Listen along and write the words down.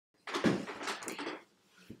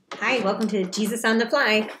Hi, welcome to Jesus on the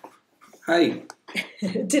Fly. Hi.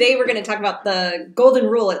 Today we're going to talk about the golden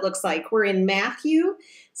rule, it looks like. We're in Matthew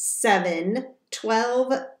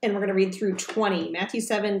 7:12, and we're going to read through 20. Matthew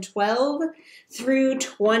 7:12 through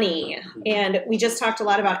 20. And we just talked a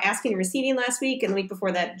lot about asking and receiving last week, and the week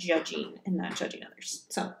before that, judging and not judging others.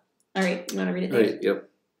 So, all right, you want to read it, Dave? Right, yep.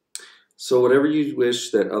 So whatever you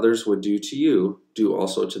wish that others would do to you, do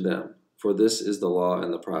also to them, for this is the law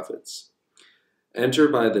and the prophets. Enter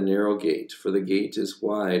by the narrow gate, for the gate is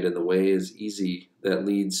wide and the way is easy that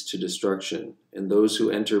leads to destruction, and those who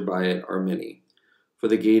enter by it are many. For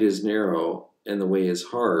the gate is narrow and the way is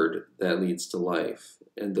hard that leads to life,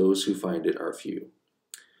 and those who find it are few.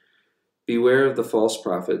 Beware of the false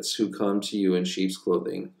prophets who come to you in sheep's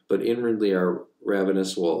clothing, but inwardly are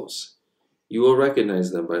ravenous wolves. You will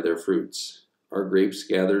recognize them by their fruits. Are grapes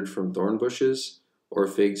gathered from thorn bushes, or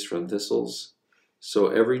figs from thistles? So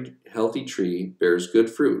every healthy tree bears good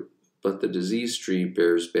fruit, but the diseased tree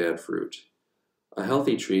bears bad fruit. A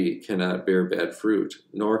healthy tree cannot bear bad fruit,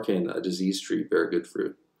 nor can a diseased tree bear good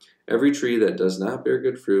fruit. Every tree that does not bear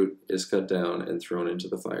good fruit is cut down and thrown into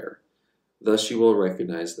the fire. Thus you will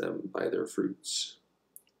recognize them by their fruits.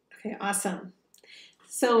 Okay, awesome.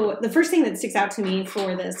 So the first thing that sticks out to me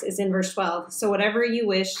for this is in verse 12. So whatever you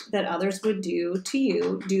wish that others would do to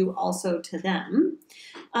you, do also to them.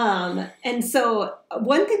 And so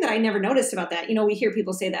one thing that I never noticed about that, we hear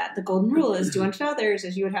people say that the golden rule is do unto others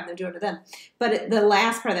as you would have them do unto them. But the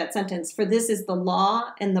last part of that sentence, for this is the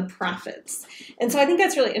law and the prophets. And so I think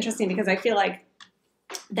that's really interesting because I feel like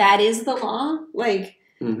that is the law. Like,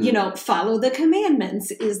 follow the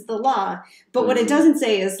commandments is the law. But what it doesn't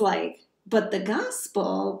say is like, but the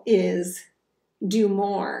gospel is do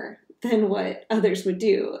more than what others would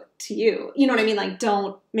do to you. You know what I mean? Like,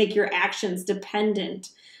 don't make your actions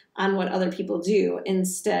dependent on what other people do.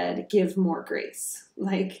 Instead, give more grace.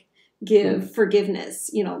 Like, give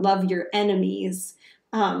forgiveness. Love your enemies.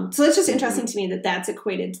 So it's just interesting to me that that's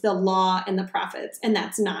equated to the law and the prophets. And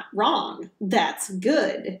that's not wrong. That's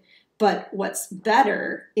good. But what's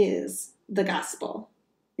better is the gospel.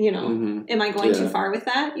 Am I going too far with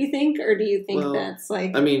that, you think? Or do you think that's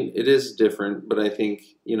like... I mean, it is different, but I think,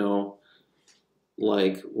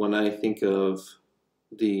 like when I think of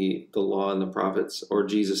the law and the prophets or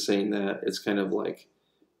Jesus saying that, it's kind of like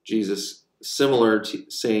Jesus, similar to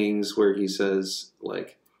sayings where he says,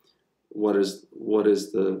 like, what is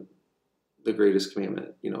the greatest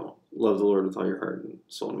commandment? Love the Lord with all your heart and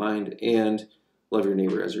soul and mind, and love your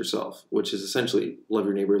neighbor as yourself, which is essentially love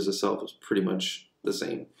your neighbor as yourself is pretty much the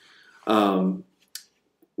same.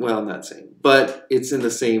 Well, not same, but it's in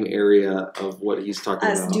the same area of what he's talking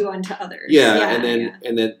about. As do unto others. Yeah,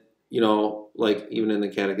 and then like even in the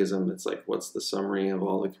catechism, it's like, what's the summary of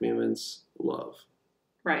all the commandments? Love.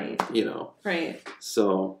 Right. Right.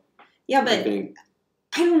 So yeah, but I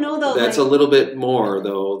don't know though. That's a little bit more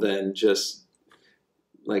though than just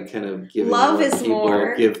like kind of giving love what is people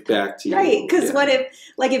more give back to you. Right. Because what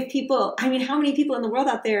if people, how many people in the world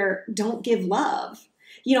out there don't give love?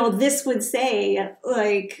 This would say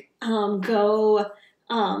like, go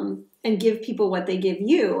and give people what they give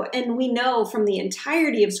you. And we know from the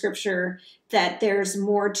entirety of Scripture that there's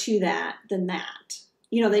more to that than that.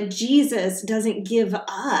 That Jesus doesn't give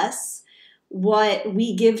us what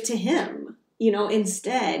we give to him.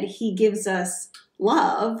 Instead, he gives us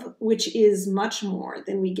love, which is much more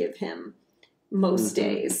than we give him most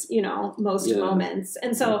days, most moments.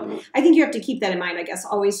 And so I think you have to keep that in mind, I guess,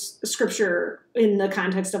 always Scripture in the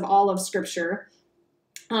context of all of Scripture.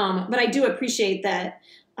 But I do appreciate that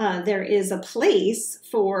there is a place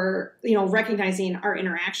for, recognizing our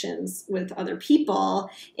interactions with other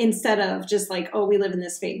people instead of just like, oh, we live in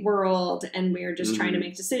this fake world and we're just trying to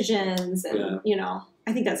make decisions. And,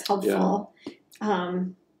 I think that's helpful.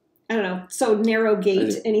 I don't know. So narrow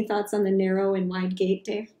gate, any thoughts on the narrow and wide gate,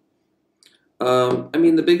 Dave?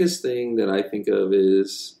 The biggest thing that I think of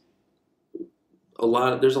is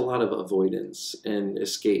there's a lot of avoidance and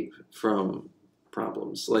escape from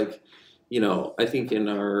problems. Like, I think I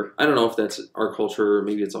don't know if that's our culture, or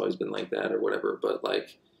maybe it's always been like that or whatever, but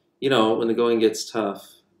like, when the going gets tough,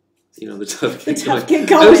 the tough get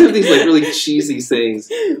going. I always have these like really cheesy sayings.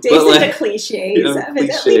 Dave's into cliches.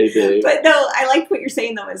 Cliche Dave. But no, I like what you're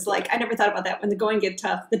saying though, is like, I never thought about that. When the going gets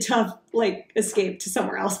tough, the tough like escape to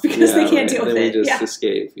somewhere else because they can't deal with it. We just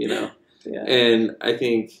escape, Yeah. And I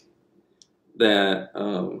think that,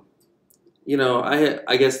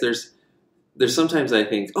 I guess there's sometimes I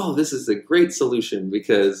think, oh, this is a great solution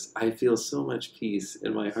because I feel so much peace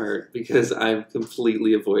in my heart because I'm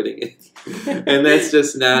completely avoiding it. And that's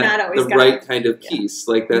just not the right kind of peace.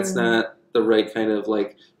 Like, that's not the right kind of,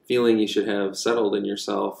 like, feeling you should have settled in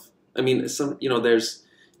yourself I mean, there's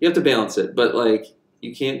you have to balance it, but like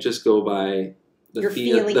you can't just go by the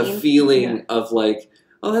feeling of like,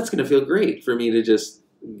 oh, that's gonna feel great for me to just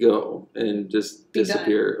go and just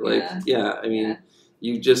disappear. Like, I mean,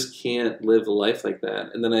 you just can't live a life like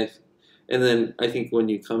that. And then I think when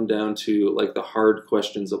you come down to like the hard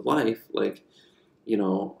questions of life, like,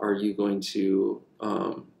 are you going to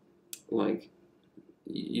like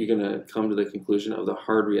you're going to come to the conclusion of the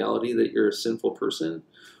hard reality that you're a sinful person,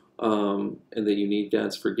 and that you need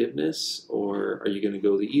God's forgiveness, or are you going to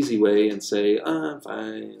go the easy way and say, I'm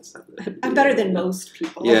fine, it's not that I'm better than most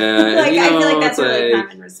people. Yeah, like I feel like that's a really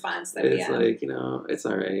common response. That it's like it's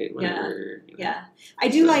all right. Whatever, yeah. I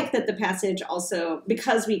do like that the passage also,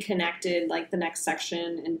 because we connected like the next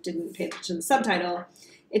section and didn't pay attention to the subtitle.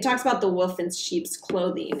 It talks about the wolf in sheep's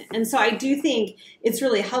clothing. And so I do think it's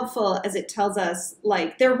really helpful as it tells us,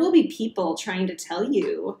 like, there will be people trying to tell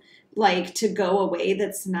you, like, to go a way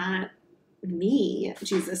that's not me,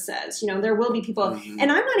 Jesus says. There will be people, and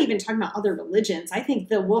I'm not even talking about other religions. I think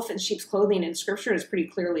the wolf in sheep's clothing in Scripture is pretty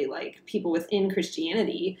clearly, like, people within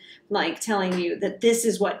Christianity, like, telling you that this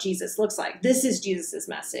is what Jesus looks like. This is Jesus's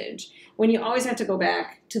message. When you always have to go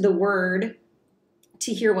back to the Word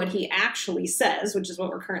to hear what he actually says, which is what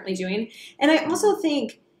we're currently doing. And I also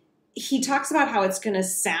think he talks about how it's going to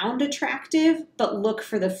sound attractive, but look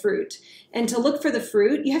for the fruit. And to look for the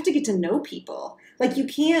fruit, you have to get to know people. Like, you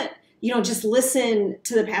can't, just listen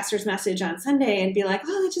to the pastor's message on Sunday and be like,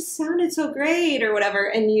 oh, that just sounded so great or whatever.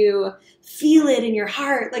 And you feel it in your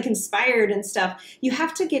heart, like inspired and stuff. You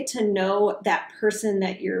have to get to know that person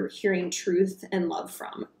that you're hearing truth and love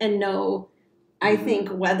from, and know, I think,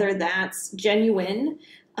 whether that's genuine.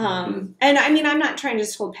 And I mean, I'm not trying to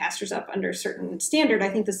just hold pastors up under a certain standard. I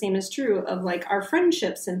think the same is true of like our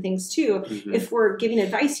friendships and things too. If we're giving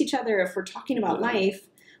advice to each other, if we're talking about life,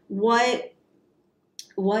 what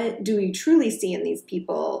do we truly see in these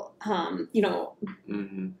people?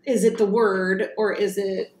 Is it the Word or is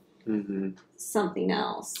it something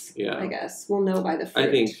else? Yeah. I guess we'll know by the fruit. I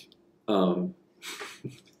think,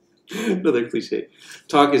 another cliche.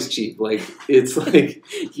 Talk is cheap. Like, it's like,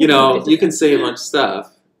 you can say a bunch of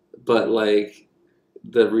stuff, but like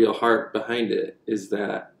the real heart behind it is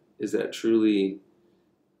that truly,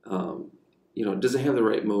 does it have the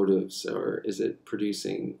right motives, or is it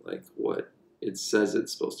producing like what it says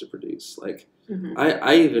it's supposed to produce? Like,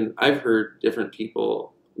 I've heard different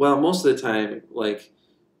people, well, most of the time, like,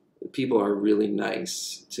 people are really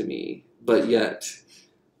nice to me, but yet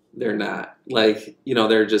they're not. Like,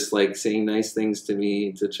 they're just like saying nice things to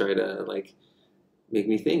me to try to like make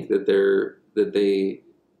me think that they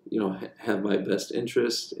have my best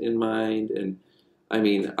interest in mind. And I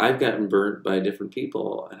mean, I've gotten burnt by different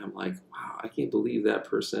people, and I'm like, wow, I can't believe that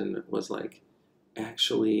person was like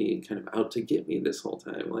actually kind of out to get me this whole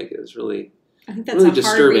time. Like, it was really, I think that's really a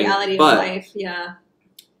disturbing. Hard reality of life. Yeah.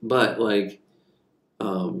 But like,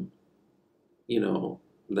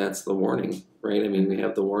 that's the warning, right? I mean, we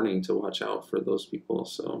have the warning to watch out for those people.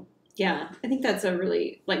 So yeah, I think that's a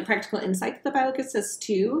really like practical insight that the Bible gives us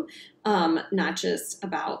too. Not just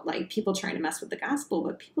about like people trying to mess with the gospel,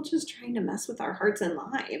 but people just trying to mess with our hearts and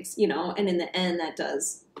lives, and in the end that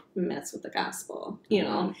does mess with the gospel,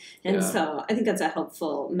 And so I think that's a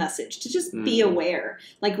helpful message to just be aware.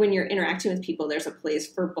 Like, when you're interacting with people, there's a place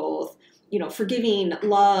for both, forgiving,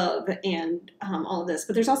 love, and all of this.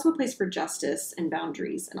 But there's also a place for justice and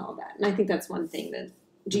boundaries and all of that. And I think that's one thing that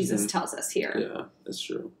Jesus tells us here. Yeah, that's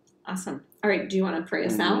true. Awesome. All right. Do you want to pray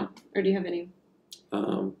us out, or do you have any?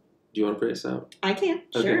 Do you want to pray us out? I can.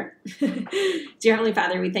 Sure. Okay. Dear Heavenly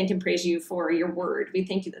Father, we thank and praise you for your word. We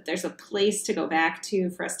thank you that there's a place to go back to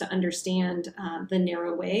for us to understand the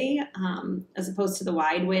narrow way as opposed to the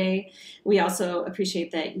wide way. We also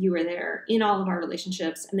appreciate that you are there in all of our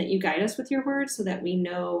relationships, and that you guide us with your word so that we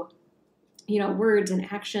know words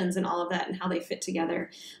and actions and all of that and how they fit together.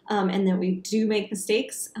 And that we do make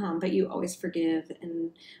mistakes, but you always forgive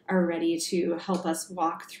and are ready to help us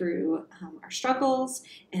walk through our struggles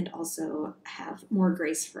and also have more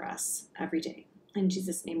grace for us every day. In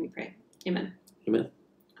Jesus' name we pray. Amen. Amen.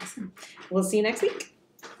 Awesome. We'll see you next week.